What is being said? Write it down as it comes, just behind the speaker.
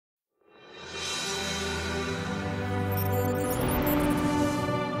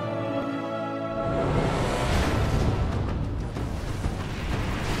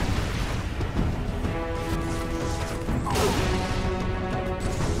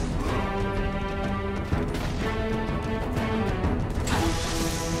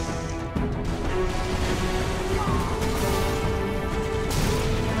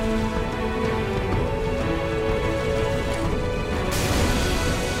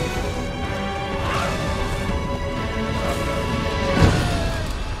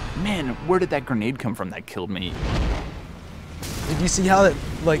where did that grenade come from that killed me? Did you see how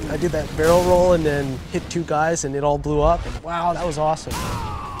like I did that barrel roll and then hit 2 guys and it all blew up? And wow, that was awesome.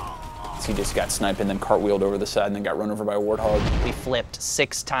 So he just got sniped and then cartwheeled over the side and then got run over by a warthog. We flipped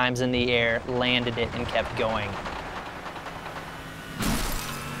 6 times in the air, landed it, and kept going.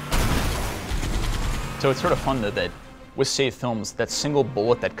 So it's sort of fun that with save films, that single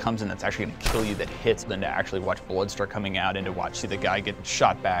bullet that comes in that's actually gonna kill you that hits, then to actually watch blood start coming out and to see the guy get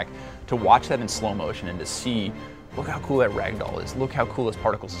shot back, to watch that in slow motion and to see, look how cool that ragdoll is, look how cool this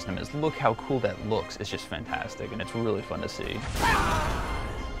particle system is, look how cool that looks. It's just fantastic and it's really fun to see.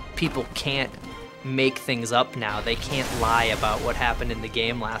 People can't make things up now. They can't lie about what happened in the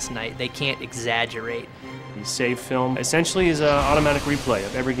game last night. They can't exaggerate. The save film essentially is an automatic replay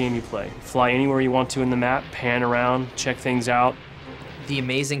of every game you play. Fly anywhere you want to in the map, pan around, check things out. The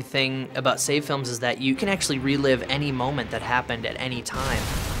amazing thing about save films is that you can actually relive any moment that happened at any time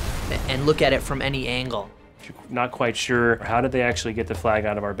and look at it from any angle. If you're not quite sure, how did they actually get the flag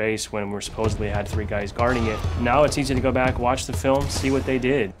out of our base when we're supposedly had 3 guys guarding it? Now it's easy to go back, watch the film, see what they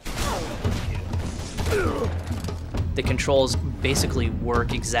did. The controls basically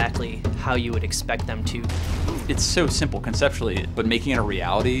work exactly how you would expect them to. It's so simple conceptually, but making it a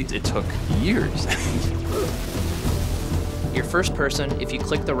reality, it took years. Your first person, if you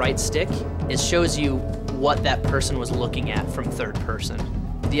click the right stick, it shows you what that person was looking at from third person.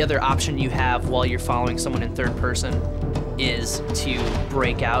 The other option you have while you're following someone in third person is to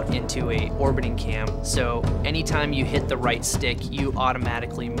break out into a orbiting cam. So anytime you hit the right stick, you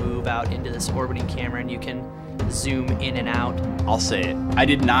automatically move out into this orbiting camera and you can zoom in and out. I'll say it. I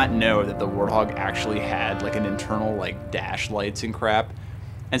did not know that the Warthog actually had like an internal like dash lights and crap.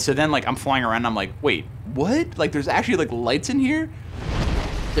 And so then like I'm flying around and I'm like, wait, what? Like there's actually like lights in here?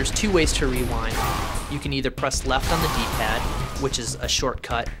 There's 2 ways to rewind. You can either press left on the D-pad, which is a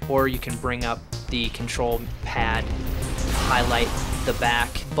shortcut, or you can bring up the control pad, highlight the back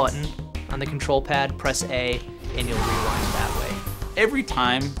button on the control pad, press A, and you'll rewind that way. Every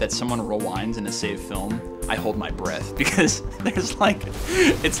time that someone rewinds in a save film, I hold my breath because there's like,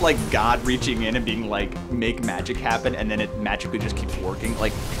 it's like God reaching in and being like, make magic happen, and then it magically just keeps working.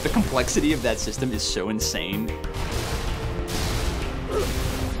 Like, the complexity of that system is so insane.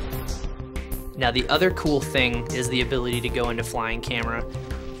 Now the other cool thing is the ability to go into flying camera,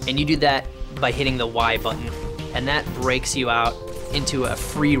 and you do that by hitting the Y button, and that breaks you out into a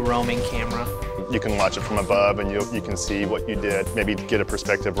free roaming camera. You can watch it from above and you can see what you did, maybe get a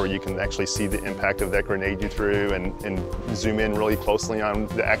perspective where you can actually see the impact of that grenade you threw and zoom in really closely on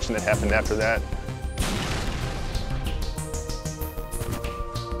the action that happened after that.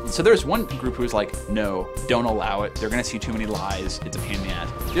 So there's one group who was like, no, don't allow it. They're gonna see too many lies. It's a pain in the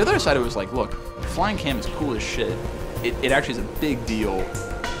ass. The other side of it was like, look, flying cam is cool as shit. It actually is a big deal.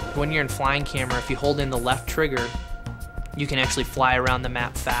 When you're in flying camera, if you hold in the left trigger, you can actually fly around the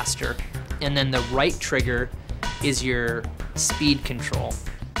map faster. And then the right trigger is your speed control.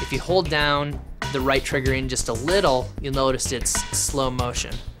 If you hold down the right trigger in just a little, you'll notice it's slow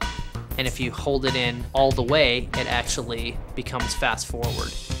motion. And if you hold it in all the way, it actually becomes fast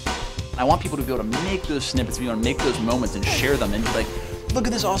forward. I want people to be able to make those snippets, be able to make those moments and share them and be like, look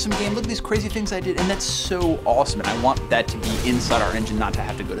at this awesome game, look at these crazy things I did, and that's so awesome. And I want that to be inside our engine, not to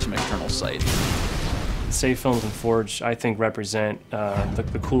have to go to some external site. Save films and Forge, I think, represent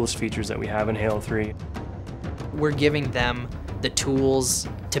the coolest features that we have in Halo 3. We're giving them the tools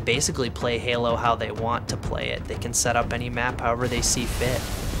to basically play Halo how they want to play it. They can set up any map however they see fit.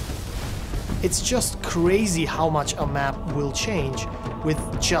 It's just crazy how much a map will change with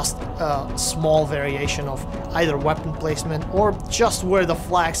just a small variation of either weapon placement or just where the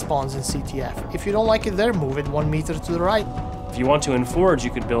flag spawns in CTF. If you don't like it there, move it 1 meter to the right. If you want to in Forge, you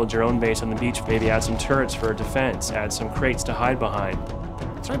could build your own base on the beach, maybe add some turrets for defense, add some crates to hide behind.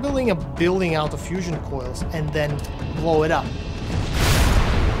 Try building a building out of fusion coils and then blow it up.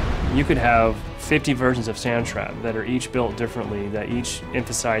 You could have 50 versions of Sandtrap that are each built differently, that each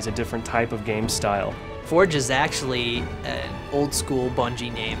emphasize a different type of game style. Forge is actually an old school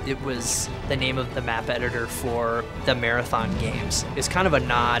Bungie name. It was the name of the map editor for the Marathon games. It's kind of a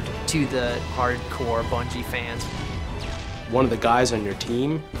nod to the hardcore Bungie fans. One of the guys on your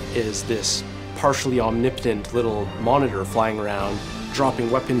team is this partially omnipotent little monitor flying around, dropping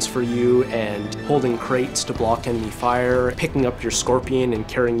weapons for you and holding crates to block enemy fire, picking up your Scorpion and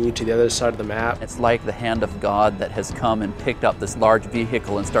carrying you to the other side of the map. It's like the hand of God that has come and picked up this large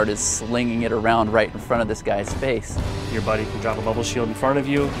vehicle and started slinging it around right in front of this guy's face. Your buddy can drop a bubble shield in front of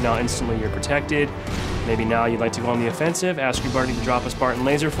you, now instantly you're protected. Maybe now you'd like to go on the offensive, ask your buddy to drop a Spartan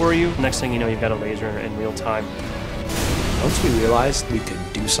laser for you. Next thing you know, you've got a laser in real time. Once we realized we could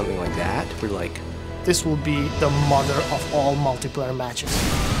do something like that, we're like, this will be the mother of all multiplayer matches.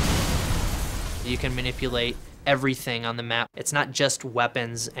 You can manipulate everything on the map. It's not just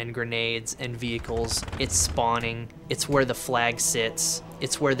weapons and grenades and vehicles. It's spawning. It's where the flag sits.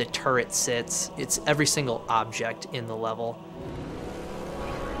 It's where the turret sits. It's every single object in the level.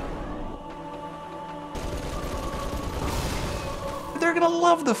 They're gonna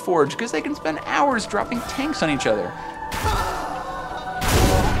love the Forge because they can spend hours dropping tanks on each other.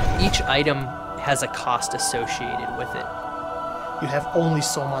 Each item has a cost associated with it. You have only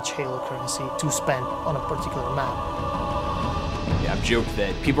so much Halo currency to spend on a particular map. Yeah, I've joked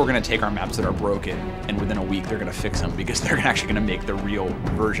that people are going to take our maps that are broken, and within a week they're going to fix them because they're actually going to make the real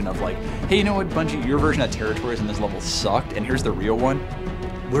version of like, hey, you know what, Bungie, your version of territories in this level sucked, and here's the real one.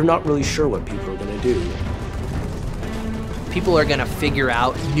 we're not really sure what people are going to do. People are going to figure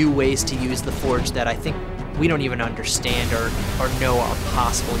out new ways to use the Forge that I think we don't even understand or know are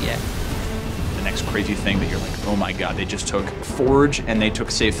possible yet. The next crazy thing that you're like, oh my god, they just took Forge and they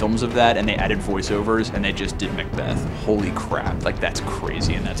took save films of that and they added voiceovers and they just did Macbeth. Holy crap, like that's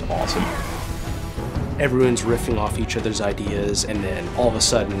crazy and that's awesome. Everyone's riffing off each other's ideas, and then all of a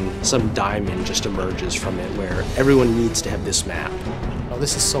sudden some diamond just emerges from it where everyone needs to have this map. Oh,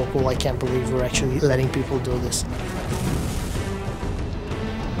 this is so cool, I can't believe we're actually letting people do this.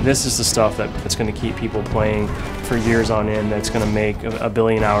 This is the stuff that's going to keep people playing for years on end, that's going to make a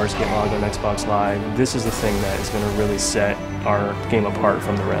billion hours get logged on Xbox Live. This is the thing that is going to really set our game apart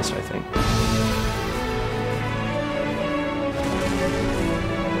from the rest, I think.